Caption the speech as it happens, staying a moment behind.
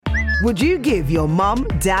Would you give your mum,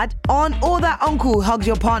 dad, aunt or that uncle who hugs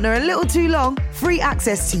your partner a little too long free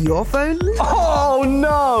access to your phone? Oh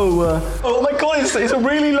no! Oh my god, it's a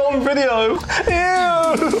really long video.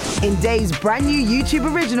 Ew! In Dave's brand new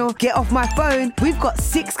YouTube original, Get Off My Phone, we've got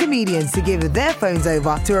 6 comedians to give their phones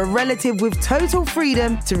over to a relative with total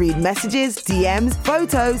freedom to read messages, DMs,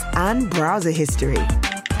 photos and browser history.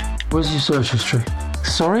 Where's your search history?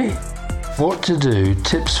 Sorry? What to do,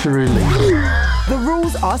 tips for relief. The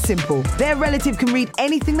rules are simple. Their relative can read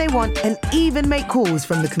anything they want and even make calls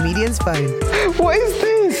from the comedian's phone. What is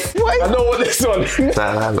this? I know what this one is.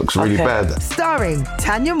 That looks really bad. Starring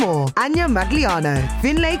Tanya Moore, Anya Magliano,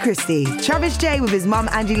 Finlay Christie, Travis J with his mum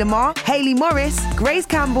Angie Lamar, Hayley Morris, Grace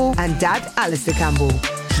Campbell and dad Alistair Campbell.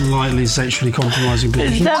 Slightly sexually compromising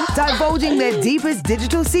people. Divulging their deepest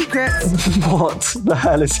digital secrets. What the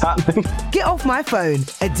hell is happening? Get Off My Phone,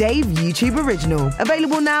 a Dave YouTube original.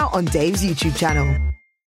 Available now on Dave's YouTube channel.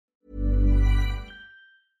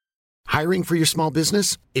 Hiring for your small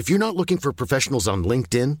business? If you're not looking for professionals on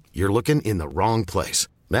LinkedIn, you're looking in the wrong place.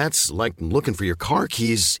 That's like looking for your car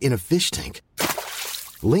keys in a fish tank.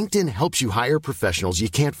 LinkedIn helps you hire professionals you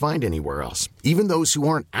can't find anywhere else, even those who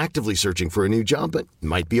aren't actively searching for a new job but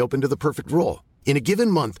might be open to the perfect role. In a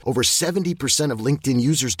given month, over 70% of LinkedIn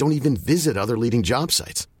users don't even visit other leading job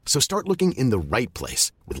sites. So start looking in the right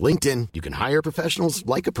place. With LinkedIn, you can hire professionals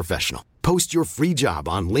like a professional. Post your free job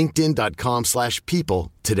on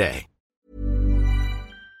linkedin.com/people today.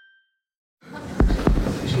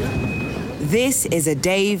 This is a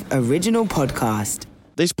Dave original podcast.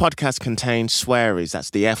 This podcast contains swearies. That's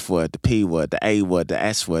the F word, the P word, the A word, the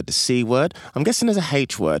S word, the C word. I'm guessing there's a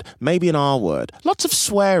H word, maybe an R word. Lots of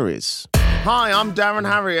swearies. Hi, I'm Darren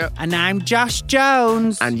Harriott. And I'm Josh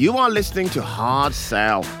Jones. And you are listening to Hard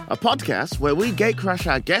Sell, a podcast where we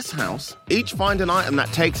gatecrash our guest house, each find an item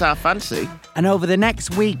that takes our fancy. And over the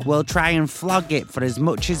next week, we'll try and flog it for as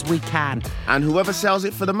much as we can. And whoever sells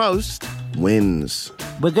it for the most wins.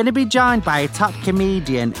 We're going to be joined by a top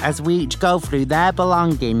comedian as we each go through their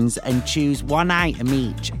belongings and choose one item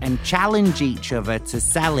each and challenge each other to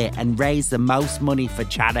sell it and raise the most money for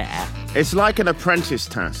charity. It's like an apprentice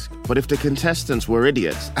task, but if the contestants were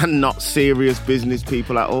idiots and not serious business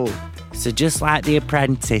people at all. So just like The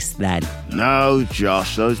Apprentice then. No,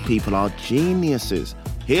 Josh, those people are geniuses.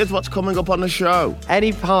 Here's what's coming up on the show.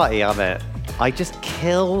 Any party I'm at, I just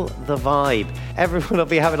kill the vibe. Everyone will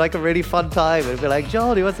be having like a really fun time and be like,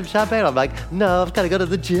 John, you want some champagne? I'm like, no, I've got to go to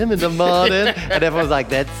the gym in the morning. And everyone's like,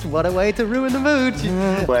 that's what a way to ruin the mood.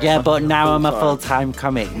 Yeah, but now I'm a full-time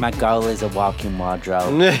comic. My goal is a walk-in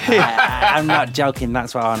wardrobe. I'm not joking,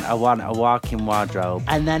 that's what I want. I want a walk-in wardrobe.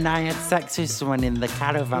 And then I had sex with someone in the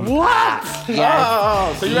caravan park. Yeah.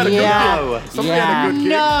 Oh, so you had a good gig. Somebody had a good gig.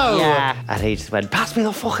 No. Yeah. And he just went, pass me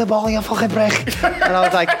the fucking ball, you fucking prick. And I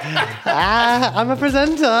was like, I'm a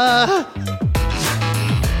presenter.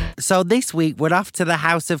 So this week, we're off to the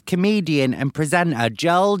house of comedian and presenter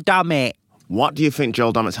Joel Dommett. What do you think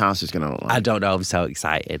Joel Dommett's house is going to look like? I don't know, I'm so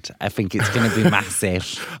excited. I think it's going to be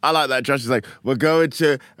massive. I like that. Josh is like, we're going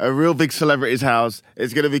to a real big celebrity's house.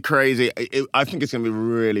 It's going to be crazy. I think it's going to be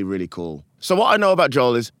really, really cool. So what I know about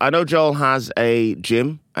Joel is, I know Joel has a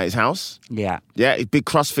gym at his house. Yeah. Yeah, a big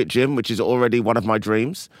CrossFit gym, which is already one of my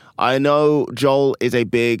dreams. I know Joel is a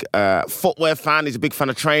big footwear fan. He's a big fan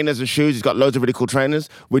of trainers and shoes. He's got loads of really cool trainers,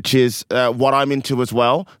 which is what I'm into as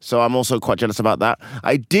well. So I'm also quite jealous about that.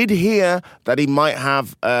 I did hear that he might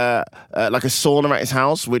have like a sauna at his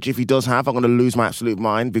house, which if he does have, I'm going to lose my absolute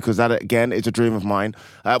mind because that, again, is a dream of mine.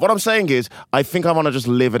 What I'm saying is, I think I want to just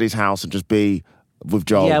live at his house and just be with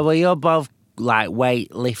Joel. Yeah, well, you're both like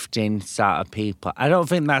weightlifting sort of people. I don't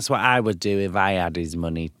think that's what I would do if I had his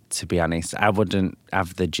money, to be honest. I wouldn't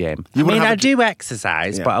have the gym. I do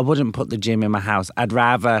exercise, but I wouldn't put the gym in my house. I'd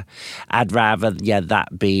rather, that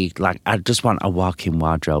be like, I just want a walk-in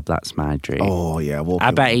wardrobe. That's my dream. Oh, yeah.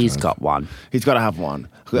 I bet he's got one. He's got to have one.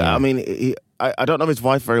 Yeah. I mean, I don't know his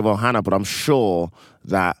wife very well, Hannah, but I'm sure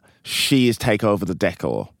that she is take over the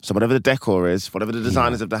decor. So whatever the decor is, whatever the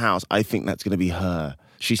design is of the house, I think that's going to be her.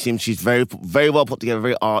 She's very, very well put together,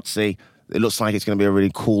 very artsy. It looks like it's going to be a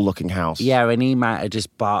really cool-looking house. Yeah, and he might have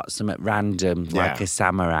just bought some at random, like a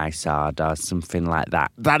samurai sword or something like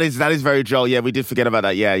that. That is very Joel. Yeah, we did forget about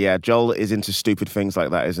that. Yeah. Joel is into stupid things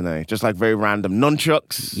like that, isn't he? Just like very random.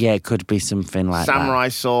 Nunchucks. Yeah, it could be something like samurai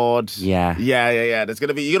swords. Yeah. Yeah. You're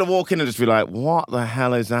going to walk in and just be like, what the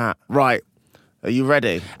hell is that? Right. Are you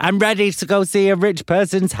ready? I'm ready to go see a rich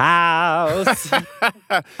person's house.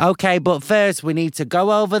 Okay, but first we need to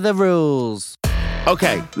go over the rules.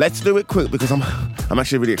 Okay, let's do it quick because I'm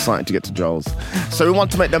actually really excited to get to Joel's. So we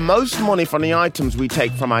want to make the most money from the items we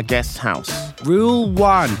take from our guest's house. Rule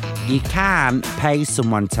 1, you can't pay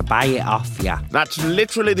someone to buy it off you. That's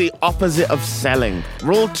literally the opposite of selling.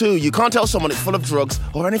 Rule 2, you can't tell someone it's full of drugs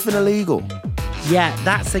or anything illegal. Yeah,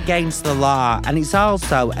 that's against the law, and it's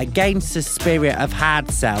also against the spirit of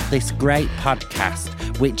Hard Sell, this great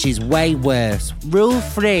podcast, which is way worse. Rule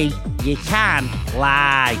 3, you can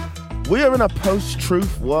lie. We are in a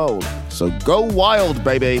post-truth world, so go wild,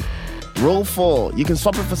 baby. Rule 4, you can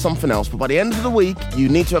swap it for something else, but by the end of the week, you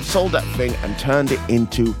need to have sold that thing and turned it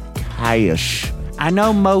into cash. I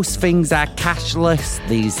know most things are cashless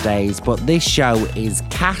these days, but this show is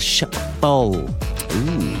cash full.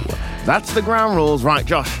 Ooh, that's the ground rules. Right,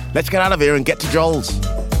 Josh, let's get out of here and get to Joel's.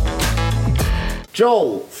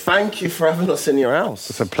 Joel, thank you for having us in your house.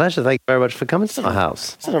 It's a pleasure. Thank you very much for coming to my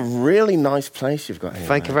house. It's a really nice place you've got here.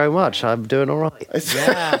 Thank you very much. I'm doing all right.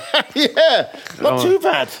 Yeah, not too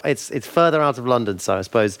bad. It's further out of London, so I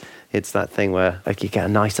suppose it's that thing where like you get a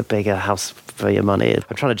nicer, bigger house for your money.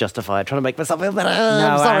 I'm trying to justify it, trying to make myself feel better.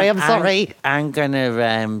 I'm sorry. I'm going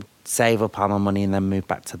to save up all my money and then move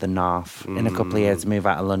back to the north in a couple of years, move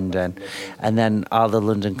out of London. And then all the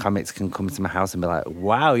London comics can come to my house and be like,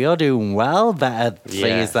 wow, you're doing well better for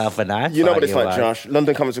yourself and I. You know what it's like, Josh?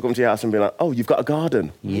 London comics will come to your house and be like, oh, you've got a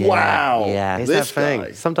garden. Yeah, wow. Yeah. It's that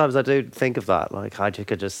thing. Sometimes I do think of that. Like, I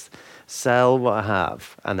could just sell what I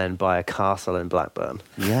have and then buy a castle in Blackburn.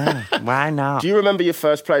 Yeah, why not? Do you remember your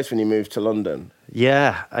first place when you moved to London?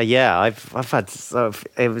 Yeah. I've had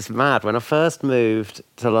it was mad when I first moved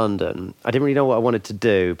to London. I didn't really know what I wanted to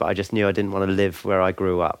do, but I just knew I didn't want to live where I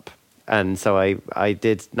grew up, and so I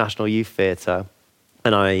did National Youth Theatre,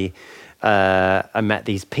 and I met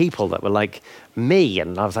these people that were like me,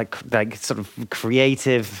 and I was like sort of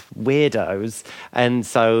creative weirdos, and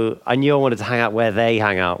so I knew I wanted to hang out where they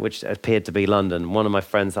hang out, which appeared to be London. One of my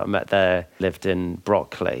friends that I met there lived in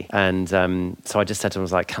Brockley, and so I just said to him, I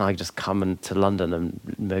was like, can I just come to London and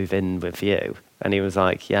move in with you? And he was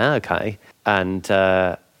like, yeah, okay. And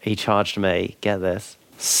he charged me, get this,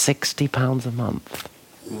 £60 a month.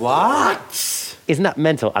 What? Isn't that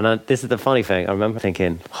mental? And this is the funny thing. I remember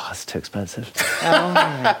thinking, oh, that's too expensive.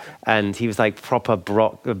 And he was like proper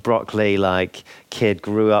Brockley, like kid,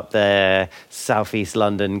 grew up there, Southeast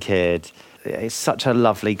London kid. He's such a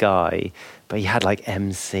lovely guy. But he had like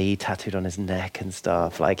MC tattooed on his neck and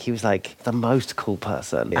stuff. Like he was like the most cool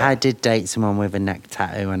person. I did date someone with a neck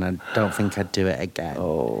tattoo and I don't think I'd do it again.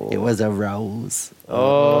 Oh. It was a rose.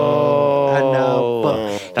 Oh. I know,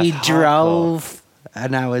 but That's he hardcore. drove.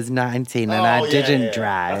 And I was 19 and I didn't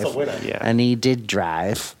drive. That's a winner. Yeah. And he did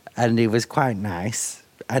drive and he was quite nice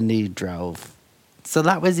and he drove. So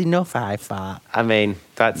that was enough, I thought. I mean,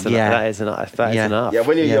 that is enough. Yeah,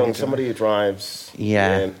 when you're young, exactly. somebody who drives.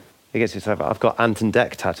 Yeah. It gets you so far. I've got Ant and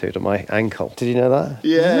Dec tattooed on my ankle. Did you know that?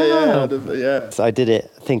 Yeah. So I did it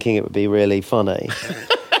thinking it would be really funny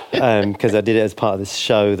because I did it as part of this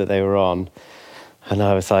show that they were on. And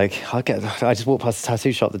I was like, I just walked past the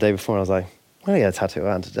tattoo shop the day before and I was like, I'm going to get a tattoo of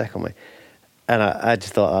Ant and Dec on me. And I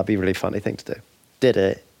just thought that'd be a really funny thing to do. Did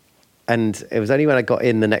it. And it was only when I got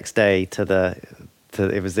in the next day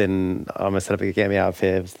it was in, I'm a celebrity, get me out of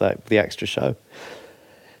here. It was like the extra show.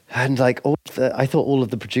 And like, I thought all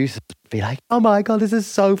of the producers would be like, oh my God, this is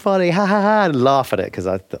so funny, ha ha ha, and laugh at it because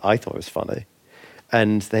I thought it was funny.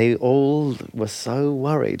 And they all were so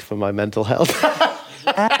worried for my mental health.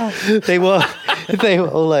 They were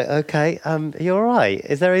all like, okay, are you all right?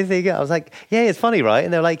 Is there anything? I was like, yeah, it's funny, right?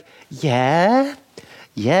 And they were like, yeah.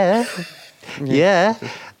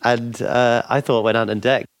 And I thought when Ant and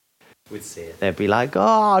Dec would see it, they'd be like,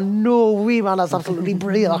 oh, no, we, man, that's absolutely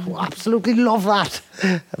brilliant. I absolutely love that.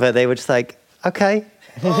 But they were just like, okay.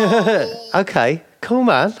 Okay, cool,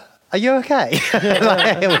 man. Are you okay?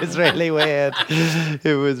 Like, it was really weird.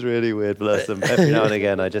 It was really weird, bless them. Every now and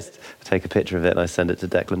again, I just take a picture of it and I send it to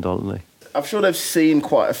Declan Donnelly. I'm sure they've seen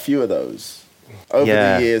quite a few of those over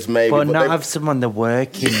the years, maybe. But not of someone they're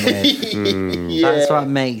working with. That's what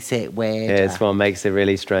makes it weird. Yeah, it's what makes it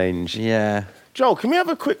really strange. Yeah. Joel, can we have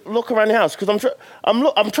a quick look around the house? Because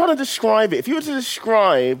I'm trying to describe it. If you were to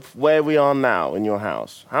describe where we are now in your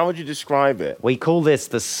house, how would you describe it? We call this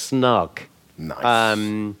the snug.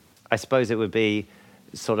 Nice. I suppose it would be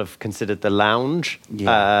sort of considered the lounge.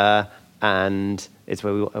 Yeah. And it's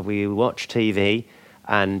where we watch TV.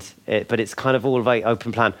 But it's kind of all very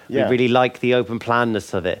open plan. Yeah. We really like the open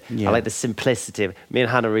planness of it. Yeah. I like the simplicity of it. Me and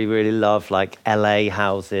Hannah, we really love like LA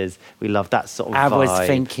houses. We love that sort of vibe. I was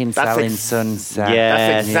thinking Selling Sunset. Yeah.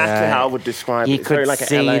 That's exactly how I would describe it. You It's could very like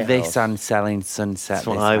see an LA this house. on Selling Sunset. That's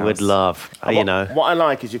what this I would house. love. What I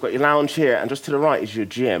like is you've got your lounge here, and just to the right is your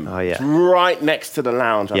gym. Oh, yeah. It's right next to the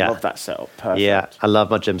lounge. I Yeah. love that setup. Perfect. Yeah, I love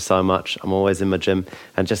my gym so much. I'm always in my gym,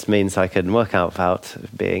 and just means I can work out without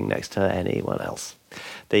being next to anyone else.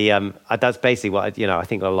 That's basically what I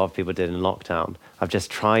think a lot of people did in lockdown. I've just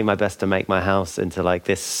tried my best to make my house into like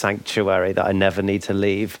this sanctuary that I never need to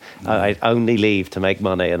leave. I only leave to make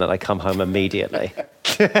money, and then I come home immediately.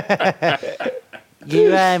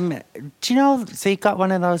 You do you know? So you got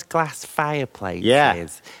one of those glass fireplaces. Yeah.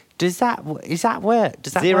 Is that work?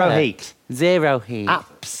 Does that Zero work? heat. Zero heat.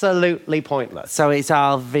 Absolutely pointless. So it's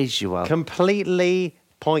all visual. Completely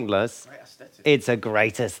pointless. It's a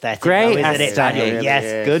great aesthetic. Great though, isn't it, Daniel? aesthetic. Yes,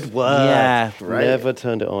 It good word. Yeah. Great. Never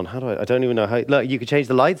turned it on. How do I don't even know how. Look, you can change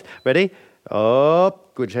the lights. Ready? Oh,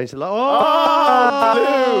 good. Change the light.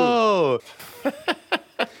 Oh, blue.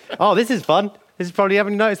 Oh, this is fun. This is probably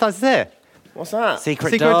haven't noticed that's there. What's that?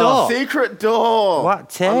 Secret Secret door. door. Secret door. What On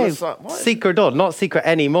too? the side. What? Secret door, not secret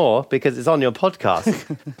anymore because it's on your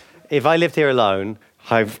podcast. If I lived here alone,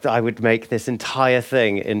 I would make this entire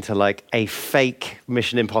thing into like a fake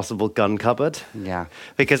Mission Impossible gun cupboard. Yeah.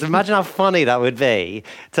 Because imagine how funny that would be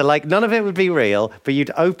to like, none of it would be real, but you'd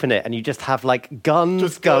open it and you just have like guns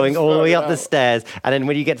Just going guns all the way up floating the out. stairs. And then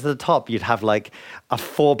when you get to the top, you'd have like a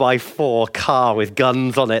 4x4 car with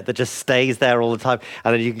guns on it that just stays there all the time.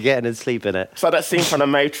 And then you can get in and sleep in it. It's like that scene from The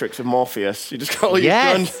Matrix with Morpheus. You just got all your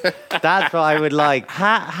Yes, guns. that's what I would like.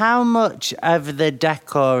 How much of the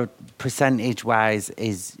decor percentage-wise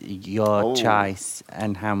is your choice,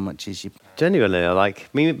 and how much is your? Genuinely,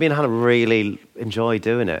 me and Hannah really enjoy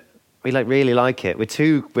doing it. We really like it.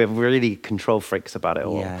 We're really control freaks about it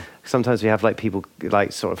all. Yeah. Sometimes we have like people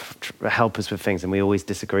like sort of help us with things, and we always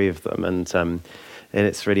disagree with them, and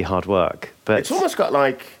it's really hard work. But It's almost got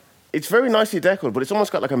like, it's very nicely decorated, but it's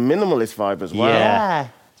almost got like a minimalist vibe as well. yeah,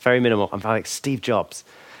 it's very minimal. I'm like Steve Jobs.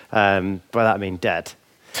 By that I mean dead.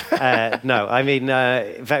 No, I mean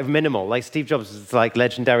very minimal. Like Steve Jobs was like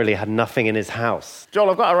legendarily had nothing in his house. Joel,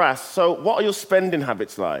 I've got to ask, so what are your spending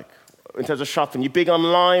habits like in terms of shopping? You big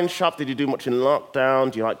online shop? Did you do much in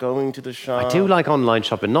lockdown? Do you like going to the shop? I do like online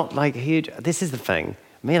shopping, not like huge. This is the thing.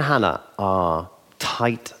 Me and Hannah are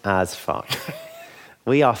tight as fuck.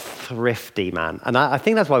 We are thrifty, man. And I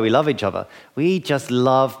think that's why we love each other. We just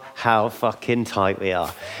love how fucking tight we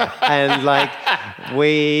are. And like,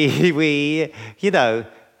 we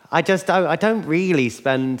I don't really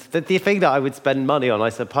spend, the thing that I would spend money on, I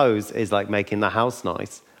suppose, is like making the house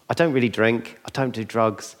nice. I don't really drink. I don't do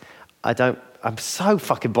drugs. I'm so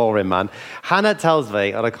fucking boring, man. Hannah tells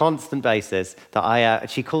me on a constant basis that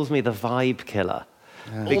she calls me the vibe killer.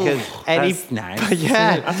 Because That's nice.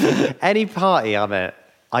 yeah, any party I'm at,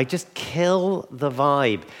 I just kill the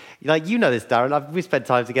vibe. Like, you know this, Darren, we spent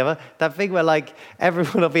time together. That thing where, like,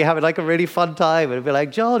 everyone will be having, like, a really fun time. And it'll be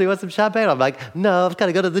like, John, you want some champagne? I'm like, no, I've got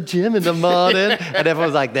to go to the gym in the morning. And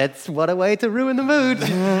everyone's like, that's what a way to ruin the mood.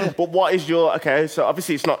 But what is your, okay, so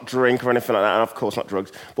obviously it's not drink or anything like that, and of course not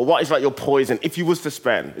drugs, but what is like your poison if you was to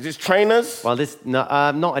spend? Is it trainers? Well,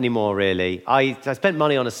 not anymore, really. I spent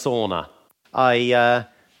money on a sauna.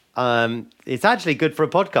 It's actually good for a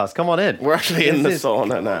podcast. Come on in. We're actually in the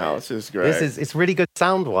sauna now. This is great. It's really good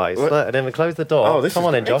sound-wise. Look, and then we close the door. Oh, this Come is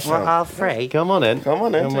on in, great Josh. sound. We're all free. Come on in. Come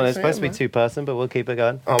on in, take It's a supposed seat, to be man. two-person, but we'll keep it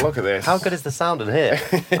going. Oh, look at this. How good is the sound in here?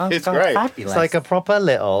 It's God, great. fabulous. It's like a proper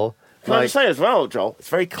little... Can I just say as well, Joel, it's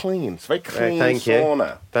very clean. It's very clean thank you.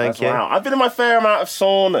 sauna. Thank you. Wow. I've been in my fair amount of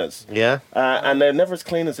saunas. Yeah? And they're never as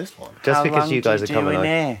clean as this one. Just How because long you guys do are you coming do in on.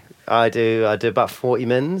 here? I do about 40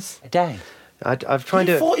 mins. A day. I've tried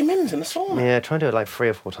to do it... 40 minutes in the sauna? Yeah, try and do it like 3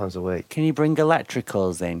 or 4 times a week. Can you bring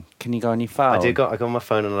electricals in? Can you go on your phone? I got my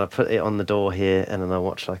phone and I put it on the door here and then I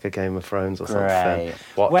watch like a Game of Thrones or something. Great.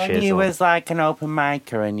 Watches When you or- was like an open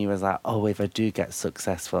micer and you was like, oh, if I do get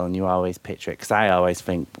successful, and you always picture it, because I always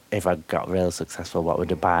think if I got real successful, what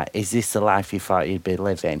would I buy? Is this the life you thought you'd be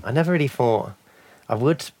living? I never really thought I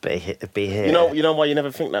would be here. You know why you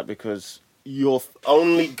never think that? Because your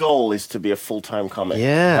only goal is to be a full-time comic.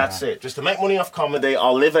 Yeah. That's it. Just to make money off comedy.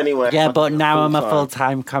 I'll live anywhere. Yeah, but now I'm a Full-time.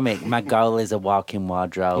 full-time comic. My goal is a walk-in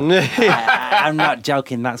wardrobe. I'm not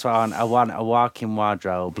joking. That's what I want. I want a walk-in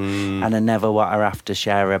wardrobe, and I never want to have to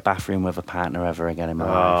share a bathroom with a partner ever again in my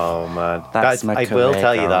life. Oh man, That's my I will career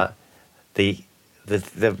tell you goal. that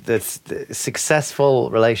the successful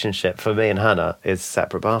relationship for me and Hannah is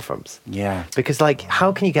separate bathrooms. Yeah. Because, like,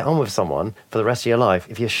 how can you get on with someone for the rest of your life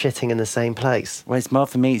if you're shitting in the same place? Well, it's more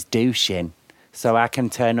for me, it's douching. So I can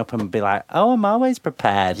turn up and be like, oh, I'm always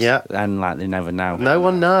prepared. Yeah. And, like, they never know. No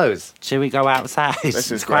one knows. Should we go outside? This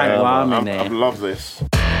is quite great. warm in here. I love this.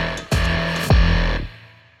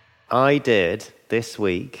 I did this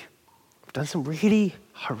week, I've done some really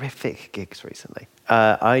horrific gigs recently.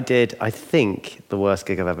 I did, I think, the worst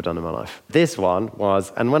gig I've ever done in my life. This one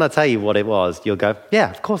was, and when I tell you what it was, you'll go, yeah,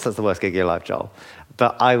 of course that's the worst gig of your life, Joel.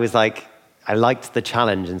 But I was like, I liked the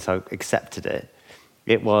challenge and so accepted it.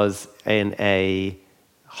 It was in a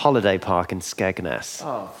holiday park in Skegness.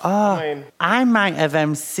 I might have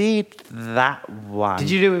emceed that one. Did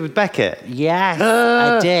you do it with Beckett? Yes,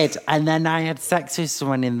 I did. And then I had sex with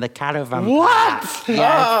someone in the caravan What? park.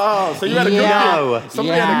 Yes. Oh, so you had a good No.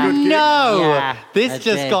 Somebody had a good gig. No! Yeah, This I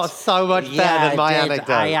just did. got so much better than my I did.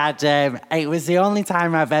 anecdote. I had, it was the only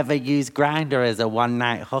time I've ever used Grindr as a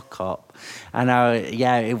one-night hookup. And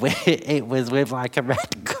it was with like a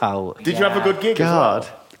red coat. Did you have a good gig God. as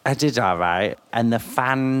well? I did all right. And the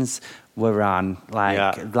fans were on,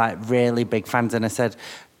 like really big fans. And I said,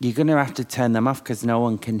 you're going to have to turn them off because no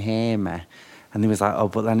one can hear me. And he was like, oh,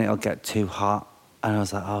 but then it'll get too hot. And I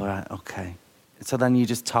was like, all right, okay. So then you're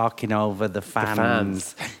just talking over the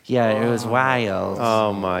fans. Yeah, it was wild.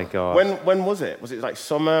 Oh, my God. When was it? Was it like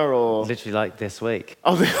summer or? Literally like this week.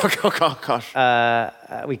 Oh gosh.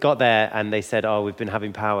 We got there and they said, oh, we've been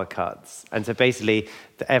having power cuts. And so basically,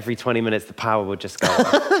 every 20 minutes, the power would just go off.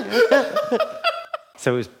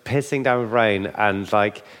 So it was pissing down with rain and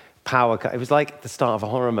like power cut. It was like the start of a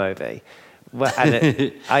horror movie. And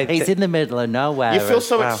It's in the middle of nowhere. You feel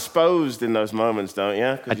so well. exposed in those moments, don't you?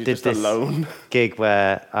 I Because you're did just this alone. gig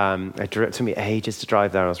where it took me ages to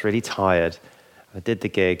drive there. I was really tired. I did the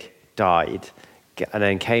gig, died, and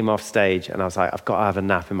then came off stage and I was like, I've got to have a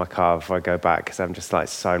nap in my car before I go back because I'm just like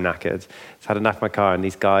so knackered. So I had a nap in my car and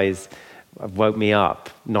these guys woke me up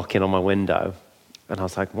knocking on my window. And I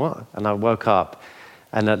was like, what? And I woke up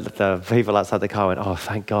and the people outside the car went, oh,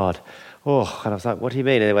 thank God. Oh, and I was like, what do you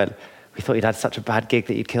mean? And they went, we thought you'd had such a bad gig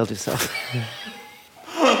that you'd killed yourself.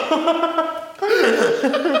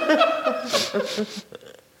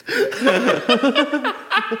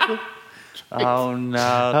 Oh, no.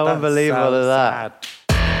 How that's unbelievable so is that? sad.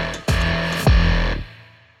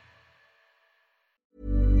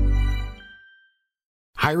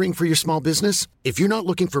 Hiring for your small business? If you're not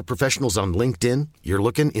looking for professionals on LinkedIn, you're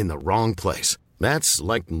looking in the wrong place. That's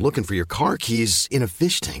like looking for your car keys in a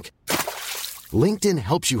fish tank. LinkedIn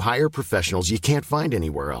helps you hire professionals you can't find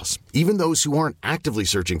anywhere else, even those who aren't actively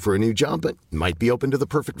searching for a new job but might be open to the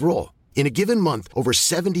perfect role. In a given month, over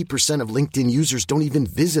 70% of LinkedIn users don't even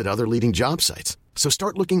visit other leading job sites. So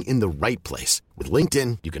start looking in the right place. With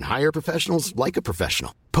LinkedIn, you can hire professionals like a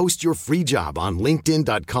professional. Post your free job on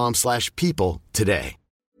linkedin.com/people today.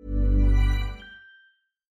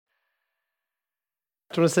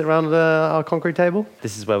 Do you want to sit around our concrete table?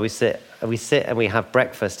 This is where we sit. We sit and we have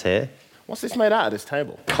breakfast here. What's this made out of, this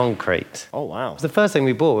table? Concrete. Oh, wow. It's the first thing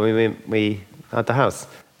we bought when we had the house.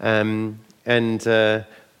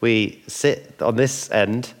 We sit on this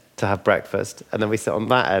end to have breakfast, and then we sit on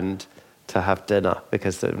that end to have dinner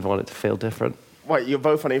because we want it to feel different. Wait, you're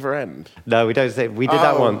both on either end? No, we don't sit. We did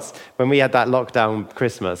that once. When we had that lockdown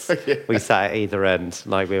Christmas, we sat at either end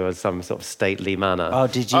like we were some sort of stately manner. Oh,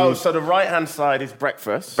 did you? Oh, so the right-hand side is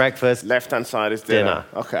breakfast. Breakfast. Left-hand side is dinner.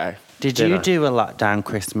 Okay. Did dinner. you do a lockdown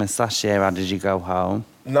Christmas last year, or did you go home?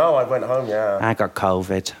 No, I went home, yeah. I got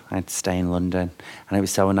COVID. I had to stay in London. And it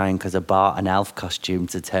was so annoying because I bought an elf costume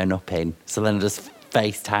to turn up in. So then I just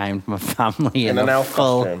FaceTimed my family in an a elf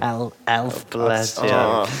full costume? elf Bless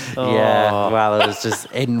costume. you. Yeah, while I was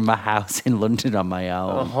just in my house in London on my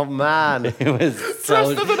own. Oh, man. It was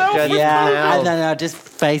so... Dressed as an elf? Yeah, and then I just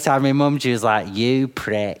FaceTimed my mum. She was like, you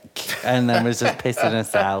prick. And then was just pissing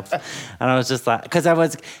herself. And I was just like... Because I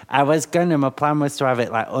was going to... My plan was to have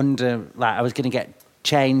it like under... Like I was going to get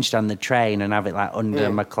changed on the train and have it like under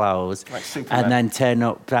my clothes, like Superman. and then turn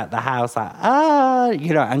up at the house like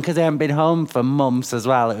and because I haven't been home for months as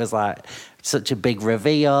well, it was like such a big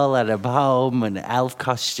reveal and I'm home and elf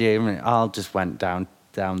costume and it all just went down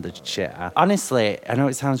the shitter. Honestly, I know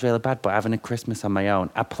it sounds really bad, but having a Christmas on my own,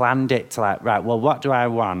 I planned it to like, right, well, what do I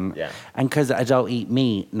want? Yeah. And because I don't eat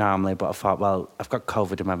meat normally, but I thought, well, I've got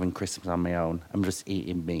COVID, I'm having Christmas on my own, I'm just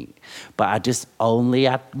eating meat. But I just only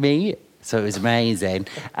had meat. So it was amazing.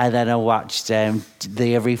 And then I watched the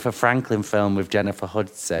Aretha Franklin film with Jennifer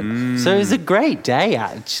Hudson. So it was a great day,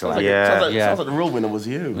 actually. Sounds like the real winner was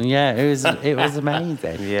you. Yeah, it was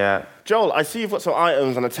amazing. Yeah. Joel, I see you've got some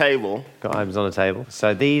items on the table. Got items on the table.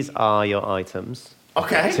 So these are your items.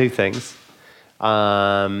 Okay. 2 things.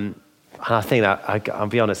 And I think that, I'll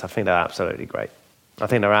be honest, I think they're absolutely great. I'm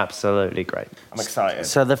excited.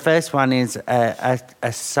 So the first one is a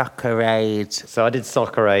Soccerade. So I did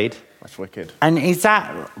Soccerade. That's wicked. And is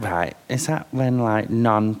that right? Is that when like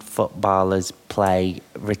non-footballers play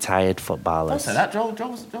retired footballers? Don't say that.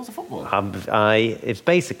 Joel's a footballer.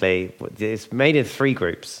 It's made in 3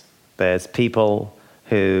 groups. There's people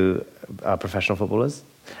who are professional footballers,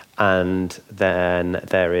 and then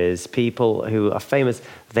there is people who are famous.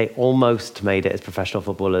 They almost made it as professional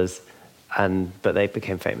footballers, but they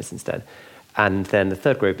became famous instead. And then the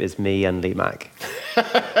third group is me and Lee Mack.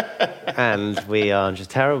 And we are just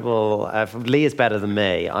terrible. Lee is better than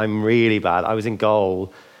me. I'm really bad. I was in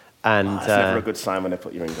goal. And that's never a good sign when they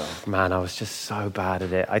put you in goal. Man, I was just so bad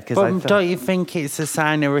at it. Don't you think it's a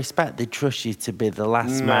sign of respect? They trust you to be the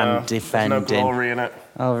last man defending. There's no glory in it.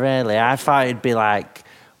 Oh, really? I thought it'd be like,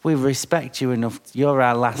 we respect you enough. You're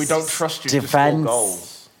our last We don't trust you defense. to score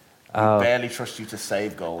goals. We barely trust you to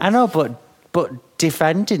save goals. I know, but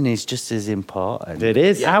defending is just as important. It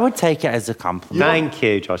is. I would take it as a compliment. Thank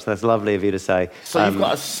you, Josh. That's lovely of you to say. So you've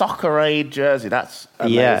got a Soccerade jersey. That's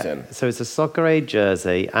amazing. Yeah. So it's a Soccerade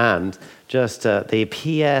jersey and just the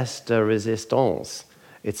pièce de résistance.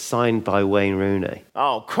 It's signed by Wayne Rooney.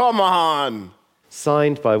 Oh, come on.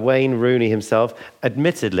 Signed by Wayne Rooney himself.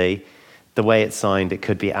 Admittedly, the way it's signed, it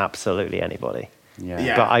could be absolutely anybody.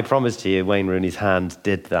 Yeah. But I promise to you, Wayne Rooney's hand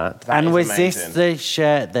did that. And was amazing. this the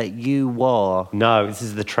shirt that you wore? No, this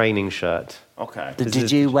is the training shirt. Okay.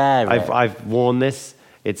 Did you wear it? I've worn this.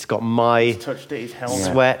 It's got my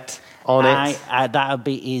sweat on it. That would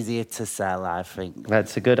be easier to sell, I think.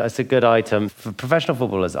 That's a good item. Professional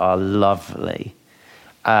footballers are lovely.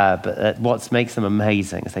 But what makes them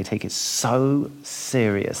amazing is they take it so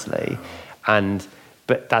seriously.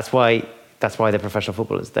 But that's why they're professional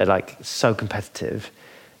footballers. They're like so competitive.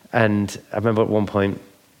 And I remember at one point,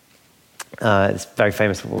 this very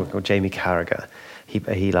famous footballer called Jamie Carragher.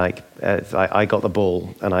 I got the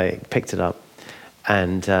ball and I picked it up,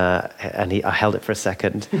 and I held it for a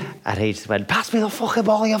second, and he just went, "Pass me the fucking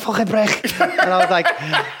ball, you fucking prick!" And I was like,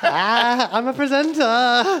 "I'm a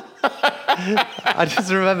presenter." I just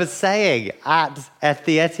remember saying at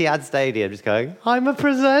the Etihad Stadium, just going, "I'm a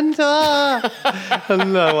presenter,"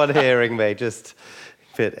 and no one hearing me, just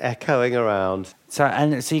a bit echoing around. So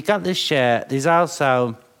you got this shirt. There's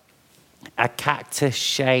also a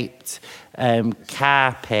cactus-shaped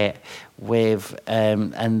carpet with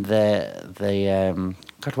and the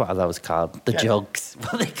God, what are those called? The jugs.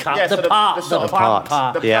 What are they called? Yeah, the plant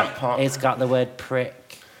part. The plant part. It's got the word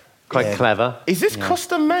prick. Quite clever. Is this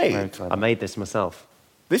custom made? I made this myself.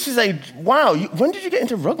 This is wow. When did you get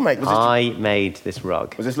into rug making? I made this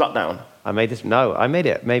rug. Was this lockdown? I made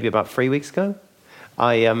it maybe about 3 weeks ago.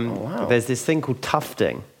 Wow. There's this thing called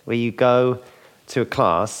tufting where you go to a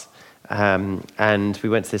class. And we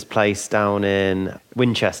went to this place down in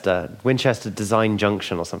Winchester Design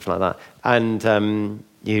Junction or something like that. And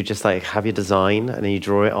you just like have your design and then you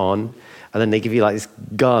draw it on. And then they give you like this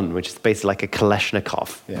gun, which is basically like a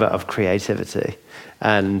Kalashnikov, but of creativity.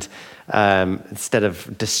 And instead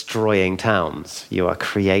of destroying towns, you are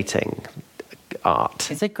creating art.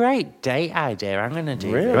 It's a great date idea. I'm going to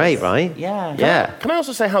do Really? Great, right? Yeah. Yeah. Can I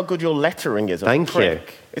also say how good your lettering is? Thank you.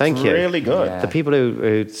 It's really good. Yeah. The people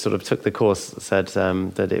who sort of took the course said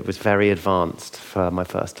that it was very advanced for my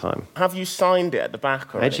first time. Have you signed it at the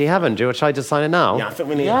back already? Actually, haven't. Do you want to try to sign it now? Yeah, I think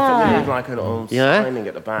we need like a little signing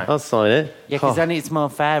at the back. I'll sign it. Yeah, because then it's more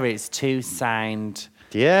fair. It's 2 signed.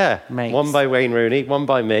 Yeah. Mates. One by Wayne Rooney, one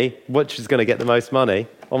by me. Which is going to get the most money?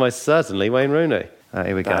 Almost certainly Wayne Rooney.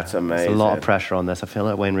 Here we go. That's amazing. There's a lot of pressure on this. I feel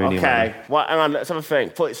like Wayne Rooney. Okay. Well, hang on. Let's have a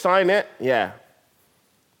think. Sign it. Yeah.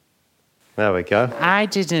 There we go. I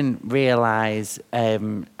didn't realise.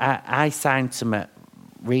 I signed some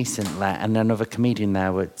recently, and another comedian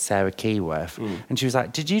there was Sarah Keyworth, and she was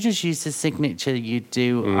like, "Did you just use the signature you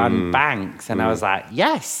do on banks?" And I was like,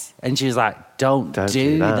 "Yes." And she was like, "Don't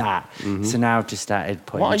do that." So now I've just started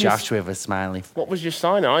putting Josh with a smiley. What was your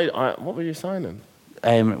signing? What were you signing?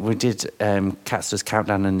 We did Catster's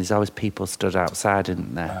Countdown, and there's always people stood outside,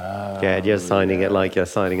 isn't there? Yeah, you're signing it like you're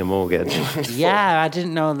signing a mortgage. Yeah, I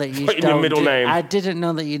didn't know that you Put in your middle name. I didn't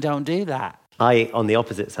know that you don't do that. On the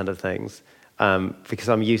opposite end of things, because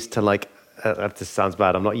I'm used to this sounds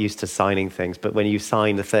bad, I'm not used to signing things, but when you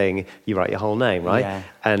sign the thing, you write your whole name, right? Yeah.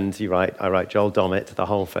 And I write Joel Dommett, the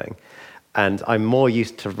whole thing. and I'm more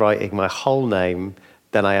used to writing my whole name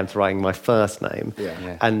than I am to writing my first name.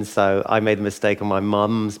 Yeah. And so I made the mistake on my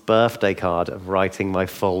mum's birthday card of writing my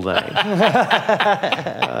full name.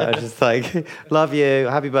 I was just like, love you,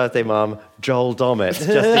 happy birthday, Mum, Joel Dommett, just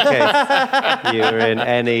in case you're in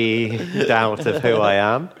any doubt of who I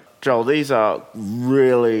am. Joel, these are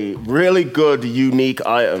really, really good, unique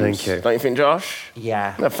items. Thank you. Don't you think, Josh?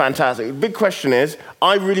 Yeah. They're fantastic. The big question is,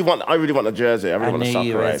 I really want the jersey. I really want the knew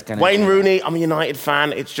you soccer was red. gonna Wayne do Rooney, I'm a United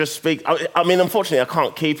fan. It's just speak. I mean, unfortunately, I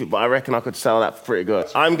can't keep it, but I reckon I could sell that pretty good.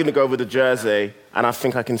 I'm going to go with the jersey, and I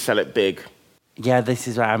think I can sell it big. Yeah, this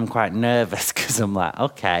is why I'm quite nervous, because I'm like,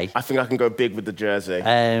 okay. I think I can go big with the jersey.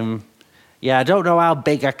 Yeah, I don't know how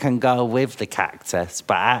big I can go with the cactus,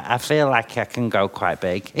 but I feel like I can go quite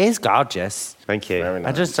big. It is gorgeous. Thank you. Very nice.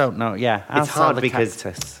 I just don't know. Yeah, I'll It's sell hard the because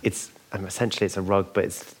cactus. essentially it's a rug, but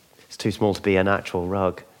it's too small to be an actual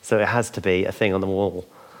rug. So it has to be a thing on the wall.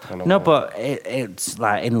 No, but it's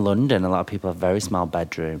like in London, a lot of people have very small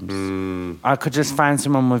bedrooms. I could just find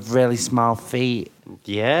someone with really small feet.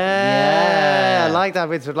 Yeah, I like that.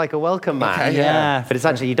 It's like a welcome mat. Okay, yeah. But it's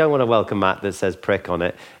actually, you don't want a welcome mat that says prick on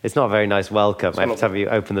it. It's not a very nice welcome. Every time you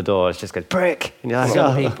open the door, it's just goes prick. And you're like,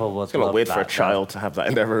 Some oh. people would It's going to love look weird that, for a child to have that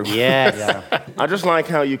in their room. Yes. I just like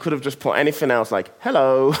how you could have just put anything else, like,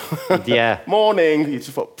 hello. Yeah. Morning. You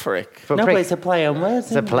just put prick. No, but it's a play on words.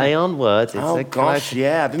 It's a play on words. It's Oh, a gosh,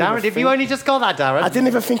 yeah. I didn't Darren, even if you think- only just got that, Darren. I didn't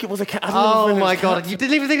even think it was a cat. Oh, my God. You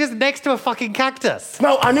didn't even think it was next to a fucking cactus.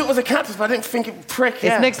 No, I knew it was a cactus, but I didn't think it prick.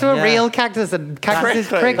 It's next to a Yeah. real cactus, and cactuses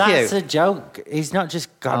Prickly. prick That's you. a joke. He's not just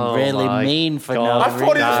gone Oh really my mean for God. no I reason.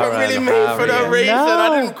 thought it was Darren, really mean for no Harry. reason. No.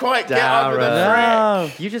 I didn't quite get over the Darren.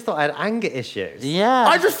 prick. You just thought I had anger issues. Yeah.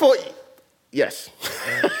 I just thought, yes.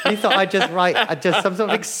 You thought I'd just write some sort of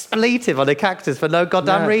expletive on a cactus for no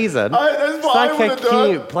goddamn No. reason. That's It's what I like would a have done.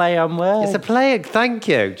 cute play on words. It's a play. Thank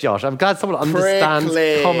you, Josh. I'm glad someone understands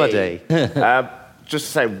Prickly. comedy. Just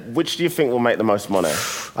to say, which do you think will make the most money?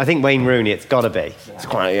 I think Wayne Rooney, it's got to be. It's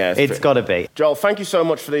quite, yeah. It's got to be. Joel, thank you so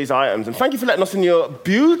much for these items, and thank you for letting us in your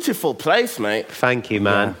beautiful place, mate. Thank you,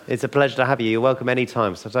 man. It's a pleasure to have you. You're welcome any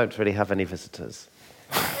time, so I don't really have any visitors.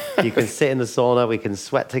 You can sit in the sauna, we can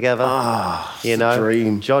sweat together. You know,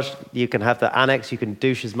 dream. Josh, you can have the annex, you can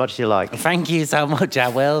douche as much as you like. Thank you so much, I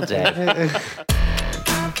will do.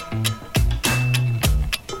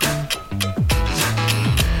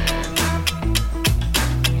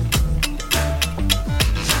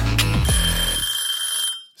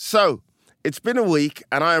 So, it's been a week,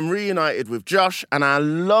 and I am reunited with Josh and our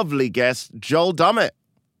lovely guest, Joel Dommett.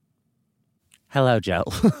 Hello,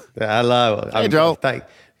 Joel. Hello. Hey, Joel.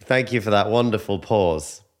 Thank you for that wonderful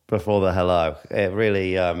pause before the hello. It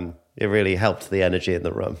really helped the energy in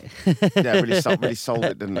the room. Yeah, really sold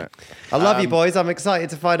it, didn't it? I love you, boys. I'm excited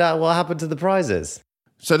to find out what happened to the prizes.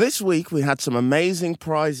 So this week we had some amazing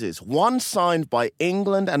prizes. One signed by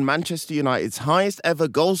England and Manchester United's highest ever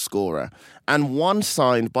goal scorer, and one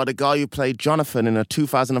signed by the guy who played Jonathan in a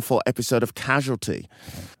 2004 episode of Casualty.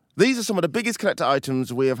 These are some of the biggest collector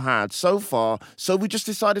items we have had so far, so we just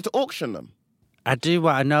decided to auction them. I do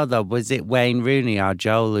want to know, though, was it Wayne Rooney or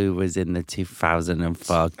Joel who was in the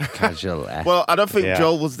 2004 Casualty? Well, I don't think Yeah.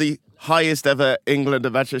 Joel was the highest ever England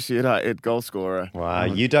and Manchester United goal scorer. Wow,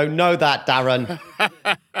 you don't know that, Darren.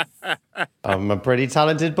 I'm a pretty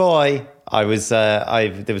talented boy. There was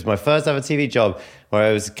my first ever TV job where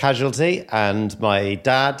I was Casualty, and my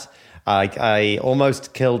dad, I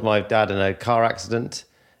almost killed my dad in a car accident,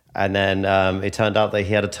 and then it turned out that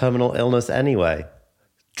he had a terminal illness anyway.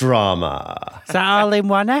 Drama. Is that all in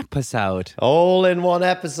one episode? All in one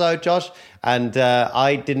episode, Josh. And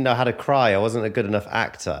I didn't know how to cry. I wasn't a good enough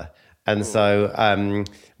actor. And so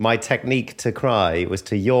my technique to cry was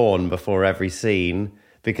to yawn before every scene,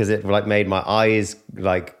 because it like made my eyes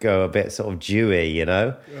like go a bit sort of dewy, you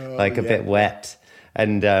know, a bit wet.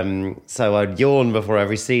 And so I'd yawn before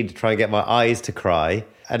every scene to try and get my eyes to cry.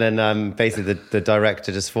 And then basically the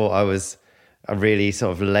director just thought I was a really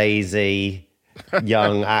sort of lazy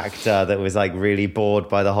young actor that was like really bored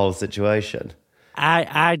by the whole situation.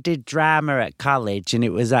 I did drama at college, and it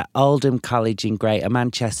was at Oldham College in Greater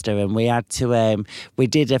Manchester, and we had to we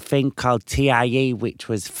did a thing called TIE, which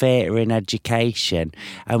was theatre in education,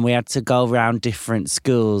 and we had to go around different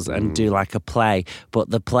schools and do like a play,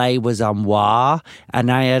 but the play was on war,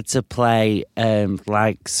 and I had to play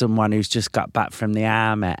like someone who's just got back from the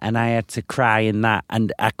army, and I had to cry in that,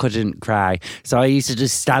 and I couldn't cry, so I used to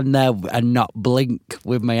just stand there and not blink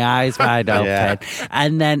with my eyes wide open,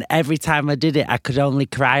 and then every time I did it, I could only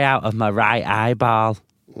cry out of my right eyeball.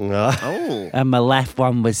 Oh. And my left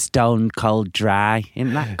one was stone cold dry.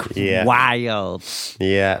 Isn't that wild?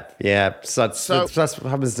 Yeah. So that's what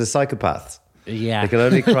happens to psychopaths. Yeah. They can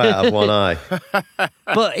only cry out of one eye.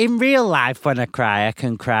 But in real life, when I cry, I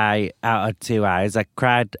can cry out of two eyes. I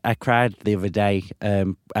cried the other day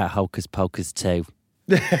at Hocus Pocus 2.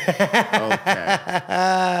 Okay.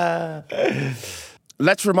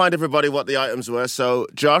 Let's remind everybody what the items were. So,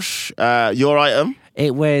 Josh, your item?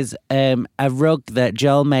 It was a rug that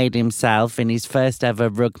Joel made himself in his first ever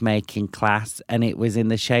rug making class, and it was in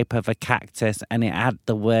the shape of a cactus, and it had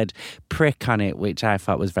the word prick on it, which I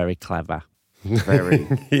thought was very clever. Very,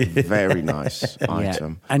 very nice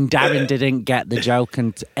item. Yeah. And Darren didn't get the joke,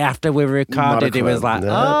 and after we recorded, he was like,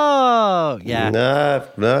 "Oh, yeah."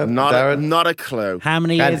 No, Not a clue. How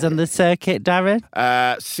many years on the circuit, Darren?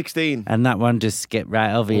 16. And that one just skipped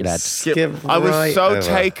right over your head. I was so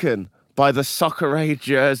taken by the Soccer Aid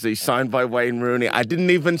jersey signed by Wayne Rooney. I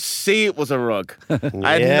didn't even see it was a rug.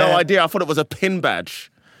 I had no idea. I thought it was a pin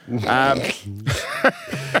badge.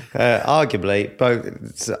 Arguably,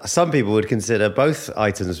 some people would consider both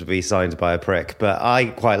items would be signed by a prick, but I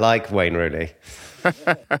quite like Wayne Rooney.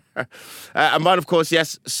 And mine, of course,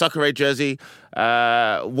 yes, Soccer Aid jersey,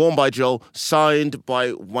 worn by Joel, signed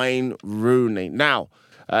by Wayne Rooney. Now,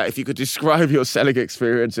 if you could describe your selling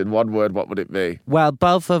experience in one word, what would it be? Well,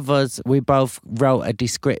 both of us, we both wrote a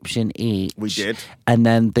description each. We did. And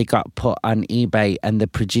then they got put on eBay, and the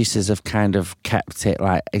producers have kind of kept it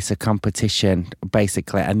like it's a competition,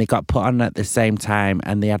 basically. And they got put on at the same time,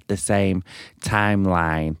 and they had the same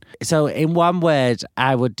timeline. So in one word,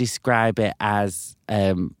 I would describe it as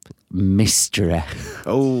mystery.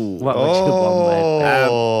 Oh. What would you one word?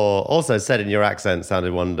 Also said in your accent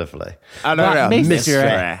sounded wonderfully. I don't know.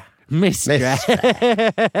 Mystery. If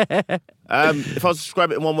I was to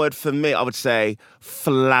describe it in one word for me, I would say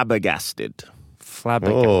flabbergasted.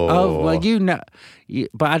 Flabbergasted. Oh, well, you know.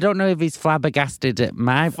 But I don't know if he's flabbergasted at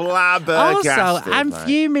my... Flabbergasted. Also, I'm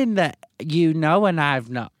fuming that you know and I've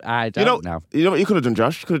not. I don't know. You know what you could have done,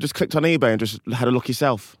 Josh? You could have just clicked on eBay and just had a look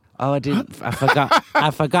yourself. Oh, I didn't. I forgot.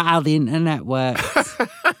 I forgot how the internet works.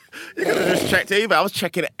 You could have just checked eBay. I was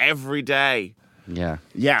checking it every day. Yeah.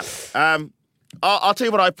 Yeah. I'll tell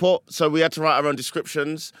you what I put. So we had to write our own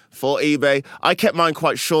descriptions for eBay. I kept mine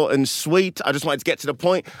quite short and sweet. I just wanted to get to the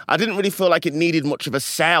point. I didn't really feel like it needed much of a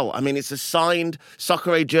sell. I mean, it's a signed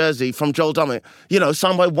Soccer Aid jersey from Joel Dommett,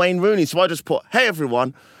 signed by Wayne Rooney. So I just put, hey,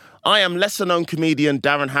 everyone, I am lesser-known comedian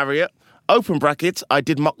Darren Harriott. Open brackets, I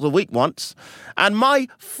did Mock the Week once. And my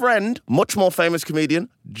friend, much more famous comedian,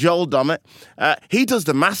 Joel Dommett, he does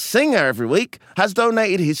The Masked Singer every week, has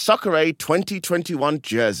donated his Soccer Aid 2021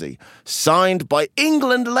 jersey, signed by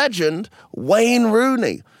England legend Wayne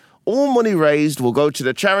Rooney. All money raised will go to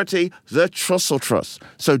the charity, the Trussell Trust.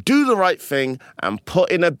 So do the right thing and put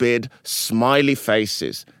in a bid, smiley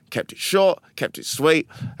faces. Kept it short, kept it sweet,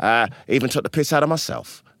 even took the piss out of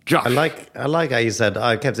myself. Josh. I like how you said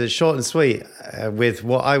I kept it short and sweet with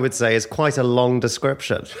what I would say is quite a long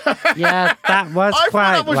description. Yeah, that was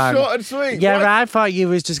quite that was long. Short and sweet. Yeah, what? I thought you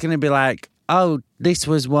was just going to be like, oh, this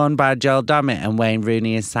was won by Joel Dommett and Wayne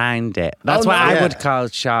Rooney has signed it. That's what I would call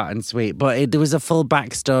short and sweet. But there was a full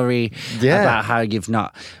backstory about how you've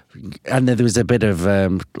not... And there was a bit of,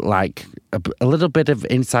 a little bit of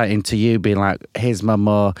insight into you being like, here's my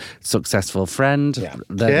more successful friend. Yeah,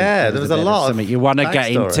 there was a lot of something you want to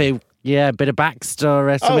get into. Yeah, a bit of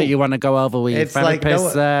backstory, something you want to go over with your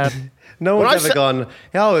therapist. No one's ever gone,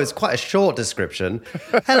 it's quite a short description.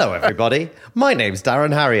 Hello, everybody. My name's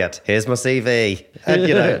Darren Harriott. Here's my CV.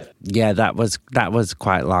 And, Yeah, that was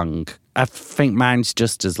quite long. I think mine's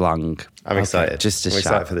just as long. I'm excited. I'm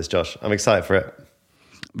excited for this, Josh. I'm excited for it.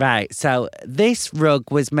 Right, so this rug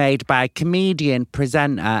was made by comedian,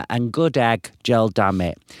 presenter and good egg Joel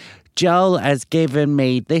Dommett. Joel has given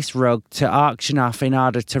me this rug to auction off in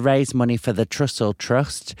order to raise money for the Trussell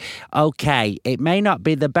Trust. Okay, it may not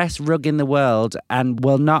be the best rug in the world and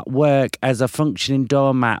will not work as a functioning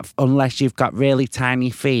doormat unless you've got really tiny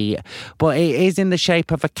feet, but it is in the shape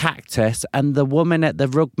of a cactus, and the woman at the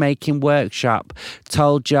rug making workshop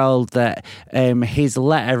told Joel that his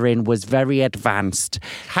lettering was very advanced.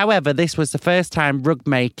 However, this was the first time rug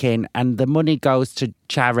making, and the money goes to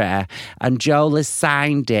charity, and Joel has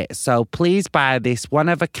signed it. So please buy this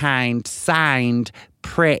one-of-a-kind signed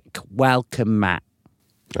prick welcome mat.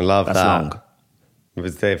 I love That's that. long.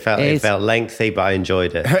 It felt lengthy, but I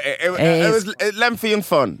enjoyed it. It was lengthy and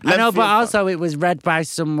fun. I know, but also it was read by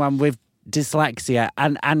someone with dyslexia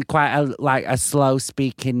and quite a slow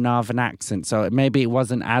speaking northern accent, so maybe it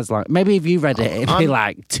wasn't as long. Maybe if you read it, it'd be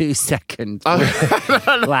like 2 seconds. For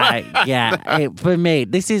me,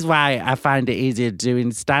 this is why I find it easier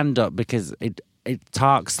doing stand up, because it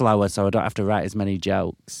talks slower, so I don't have to write as many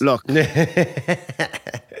jokes. Look,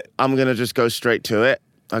 I'm gonna just go straight to it,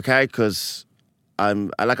 okay? Because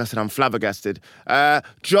I'm flabbergasted.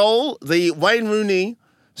 Joel, the Wayne Rooney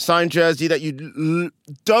signed jersey that you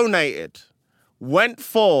donated went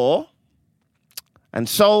for and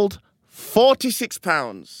sold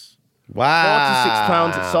 £46. Wow.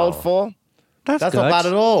 £46 it sold for. That's good. not bad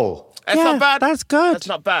at all. It's not bad. That's good. That's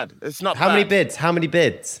not bad. It's not How bad. many bids? How many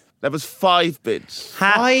bids? There was 5 bids.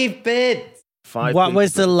 5 bids. 5 What bids.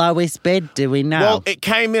 was the lowest bid? Do we know? Well, it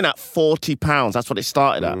came in at £40. That's what it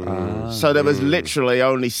started at. So there was literally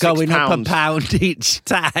only £6. Going up a pound each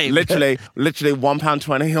time. Literally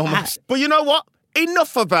 £1.20 almost. But you know what?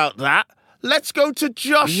 Enough about that. Let's go to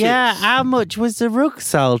Josh's. Yeah, how much was the rug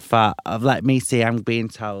sold for? Let me see, I'm being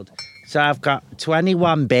told. So I've got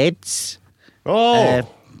 21 bids. Oh,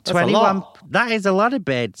 that's 21. a lot. That is a lot of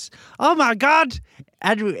bids. Oh my God.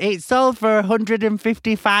 And it sold for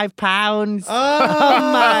 £155. Oh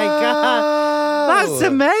my God. That's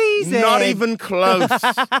amazing. Not even close.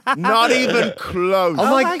 Not even close. Oh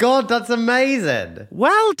my God, that's amazing.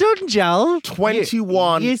 Well done, Joel.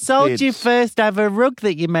 21 You sold bids. your first ever rug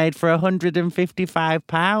that you made for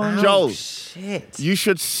 £155. Joel, Shit. you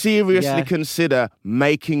should seriously Yeah. consider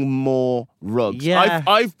making more rugs. Yeah.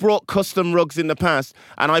 I've brought custom rugs in the past,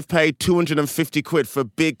 and I've paid 250 quid for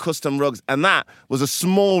big custom rugs, and that was a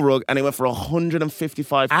small rug, and it went for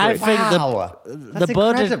 155 quid. I think Wow. That's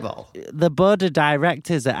incredible. the board of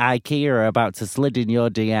directors at IKEA are about to slid in your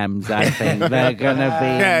DMs. I think they're gonna be.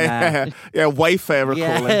 yeah, Wayfarer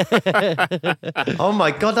calling. Oh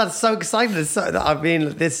my God, that's so exciting.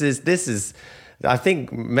 This is, I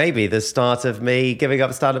think, maybe the start of me giving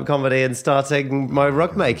up stand-up comedy and starting my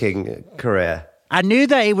rug making career. I knew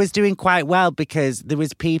that he was doing quite well because there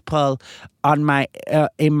was people on my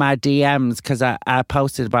in my DMs, because I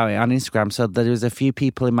posted about it on Instagram. So there was a few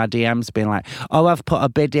people in my DMs being like, "Oh, I've put a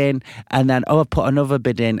bid in," and then I've put another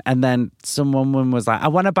bid in, and then some woman was like, "I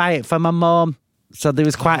want to buy it for my mum." So there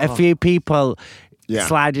was quite a few people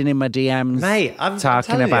sliding in my DMs, Mate,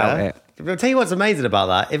 talking about it. I'll tell you what's amazing about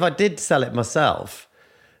that. If I did sell it myself,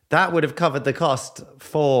 that would have covered the cost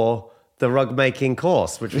for the rug making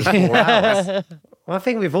course, which was 4 hours. Well, I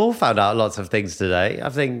think we've all found out lots of things today. I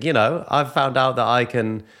think, I've found out that I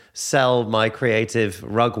can sell my creative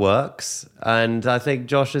rug works, and I think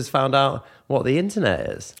Josh has found out what the internet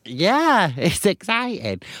is. Yeah, it's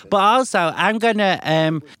exciting. But also, I'm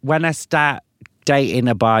gonna when I start dating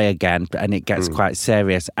a boy again and it gets quite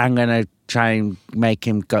serious, I'm gonna try and make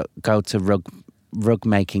him go to rug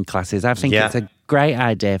making classes. I think it's a great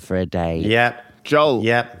idea for a date. Yep. Joel.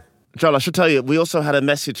 Yep. Joel, I should tell you, we also had a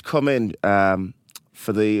message come in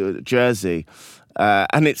for the jersey,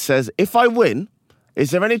 and it says, "If I win,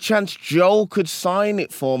 is there any chance Joel could sign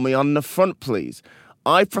it for me on the front, please?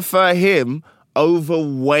 I prefer him over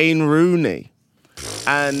Wayne Rooney."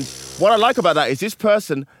 And what I like about that is this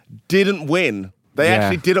person didn't win. They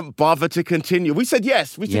actually didn't bother to continue. We said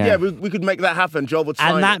yes. We said, we could make that happen. Joel would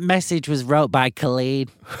sign And that it. message was wrote by Khalid.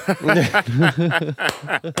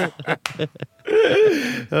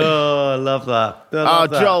 Oh, I love that.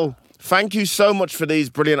 Joel, thank you so much for these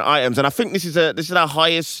brilliant items. And I think this is our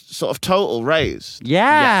highest sort of total raised.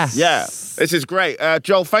 Yeah. Yeah, this is great.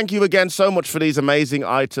 Joel, thank you again so much for these amazing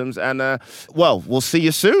items. And, we'll see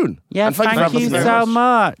you soon. Yeah, And thank you for so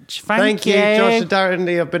much. Thank you. Josh and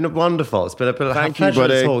Darren. You've been wonderful. It's been a Thank you, pleasure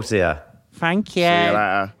buddy. to talk to you. Thank you. See you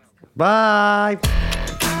later. Bye.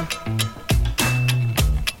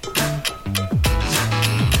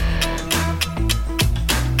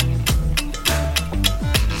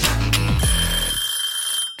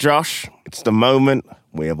 Josh, it's the moment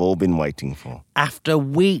we have all been waiting for. After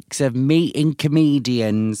weeks of meeting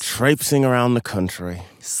comedians, Traipsing around the country,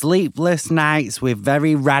 sleepless nights with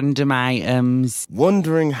very random items,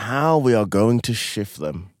 wondering how we are going to shift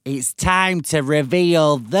them. it's time to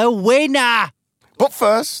reveal the winner. But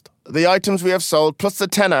first, the items we have sold, plus the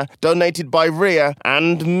tenner donated by Rhea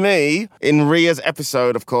and me in Rhea's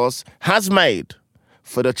episode, of course, has made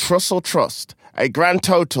for the Trussell Trust a grand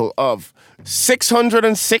total of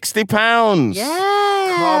 £660. Yeah.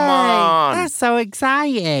 Come on. That's so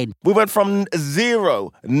exciting. We went from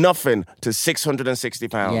nothing to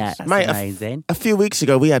 £660. Yeah, that's Mate, amazing. A few weeks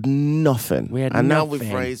ago, we had nothing. We had and now nothing.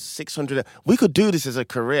 we've raised 600. We could do this as a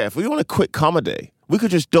career. If we want to quit comedy, We could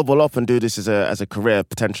just double up and do this as a career,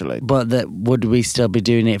 potentially. But would we still be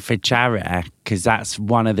doing it for charity? Because that's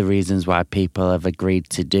one of the reasons why people have agreed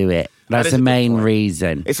to do it. That's the main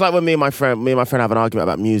reason. It's like when me and my friend have an argument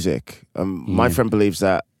about music. My friend believes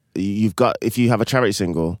that if you have a charity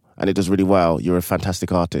single and it does really well, you're a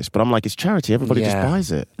fantastic artist. But I'm like, it's charity. Everybody just buys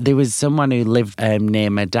it. There was someone who lived near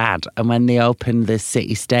my dad, and when they opened the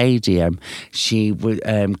City Stadium, she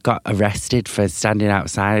got arrested for standing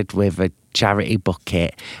outside with a charity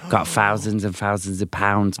bucket, got thousands and thousands of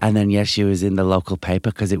pounds, and then she was in the local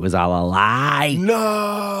paper because it was all a lie.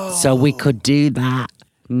 No! So we could do that.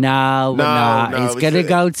 No, we're not. It's going to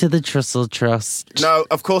go to the Trussell Trust. No,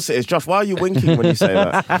 of course it is. Josh, why are you winking when you say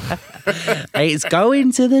that? It's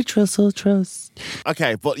going to the Trussell Trust.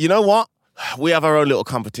 Okay, but you know what? We have our own little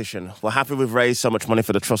competition. We're happy we've raised so much money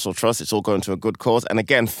for the Trussell Trust. It's all going to a good cause. And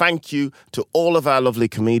again, thank you to all of our lovely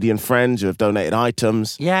comedian friends who have donated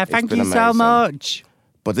items. Yeah, thank you so much.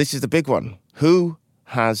 But this is the big one. Who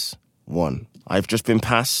has won? I've just been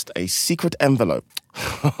passed a secret envelope.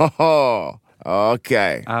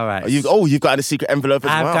 Okay. All right. You've got a secret envelope as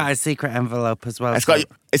well. I've got a secret envelope as well. It's got.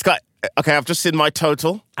 Okay, I've just seen my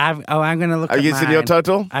total. I'm going to look at mine. Have you seen your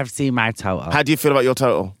total? I've seen my total. How do you feel about your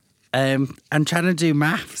total? I'm trying to do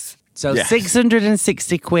maths. So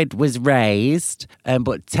 660 quid was raised,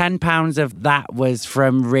 but £10 of that was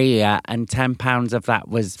from Ria and £10 of that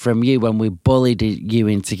was from you when we bullied you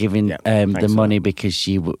into giving the money because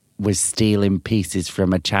she was stealing pieces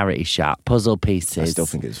from a charity shop, puzzle pieces. I still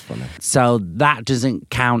think it's funny. So that doesn't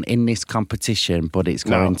count in this competition, but it's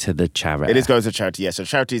going to the charity. It is going to charity, yes. So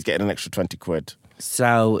charity is getting an extra 20 quid.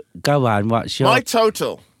 So go on, what's your... My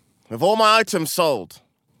total, with all my items sold,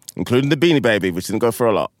 including the Beanie Baby, which didn't go for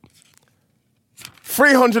a lot,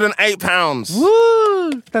 £308.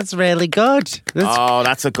 Woo! That's really good.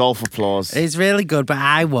 That's a golf applause. It's really good, but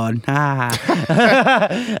I won.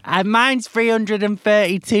 And mine's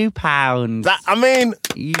 £332.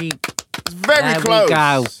 It's very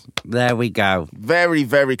close. There we go. Very,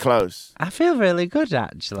 very close. I feel really good,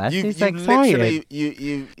 actually. It's exciting.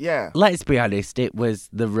 Let's be honest, it was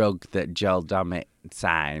the rug that Joel Dommett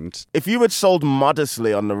signed. If you had sold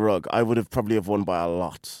modestly on the rug, I would have probably won by a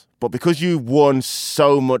lot. But because you won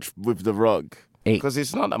so much with the rug, because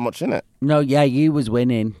it's not that much in it. No, yeah, you was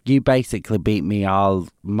winning. You basically beat me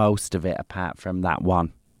most of it apart from that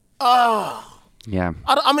one. Oh. Yeah.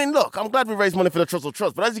 I mean, look, I'm glad we raised money for the Trussell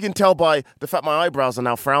Trust, but as you can tell by the fact my eyebrows are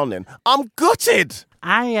now frowning, I'm gutted.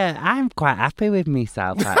 I'm quite happy with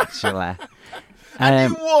myself, actually.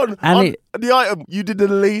 And you won on the item you did the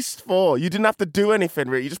least for. You didn't have to do anything,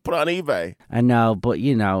 really. You just put it on eBay. I know, but,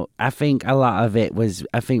 I think a lot of it was,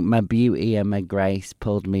 my beauty and my grace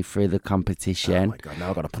pulled me through the competition. Oh, my God, now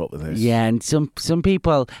I've got to put up with this. Yeah, and some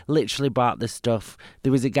people literally bought the stuff.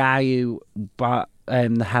 There was a guy who bought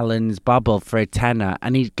the Helen's bobble for a tenner,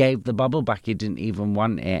 and he gave the bobble back. He didn't even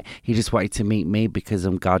want it. He just wanted to meet me because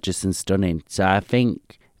I'm gorgeous and stunning. So I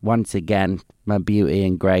think... once again, my beauty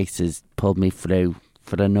and grace has pulled me through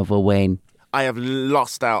for another win. I have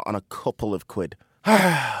lost out on a couple of quid.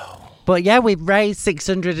 But yeah, we've raised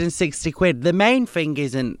 660 quid. The main thing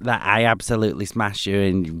isn't that I absolutely smashed you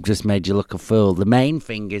and just made you look a fool. The main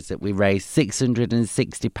thing is that we raised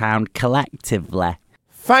 £660 collectively.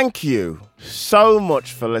 Thank you so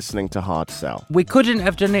much for listening to Hard Sell. We couldn't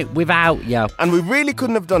have done it without you. And we really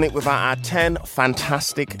couldn't have done it without our 10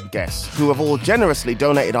 fantastic guests who have all generously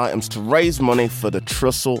donated items to raise money for the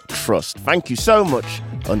Trussell Trust. Thank you so much.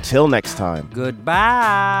 Until next time.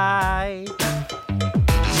 Goodbye.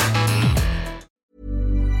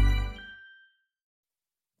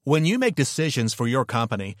 When you make decisions for your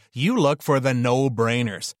company, you look for the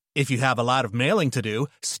no-brainers. If you have a lot of mailing to do,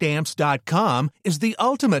 Stamps.com is the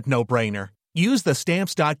ultimate no-brainer. Use the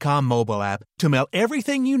Stamps.com mobile app to mail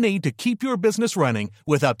everything you need to keep your business running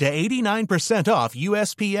with up to 89% off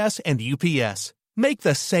USPS and UPS. Make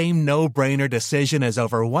the same no-brainer decision as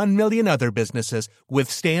over 1 million other businesses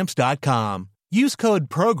with Stamps.com. Use code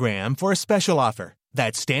PROGRAM for a special offer.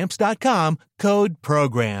 That's Stamps.com, code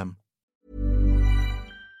PROGRAM.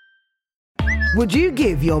 Would you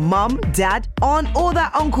give your mum, dad, aunt, or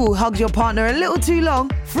that uncle who hugs your partner a little too long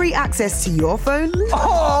free access to your phone?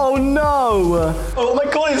 Oh, no! Oh, my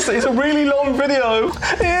God, it's a really long video.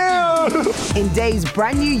 Ew! In Dave's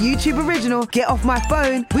brand new YouTube original, Get Off My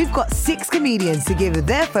Phone, we've got 6 comedians to give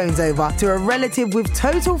their phones over to a relative with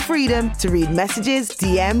total freedom to read messages,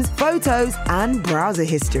 DMs, photos, and browser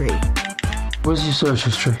history. Where's your search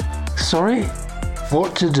history? Sorry?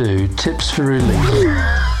 What to do, tips for relief.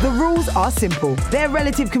 The rules are simple. Their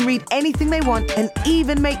relative can read anything they want and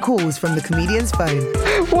even make calls from the comedian's phone.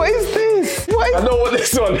 What is this? Wait, I know what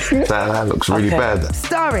this one is. That looks really bad.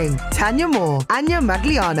 Starring Tanya Moore, Anya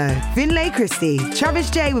Magliano, Finlay Christie, Travis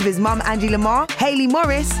J with his mum Angie Lamar, Hayley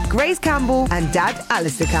Morris, Grace Campbell, and dad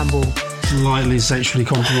Alistair Campbell. Slightly sexually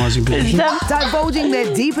compromising position. Divulging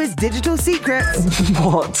their deepest digital secrets.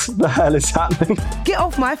 What the hell is happening? Get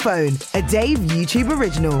Off My Phone, a Dave YouTube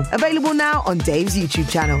original. Available now on Dave's YouTube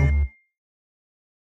channel.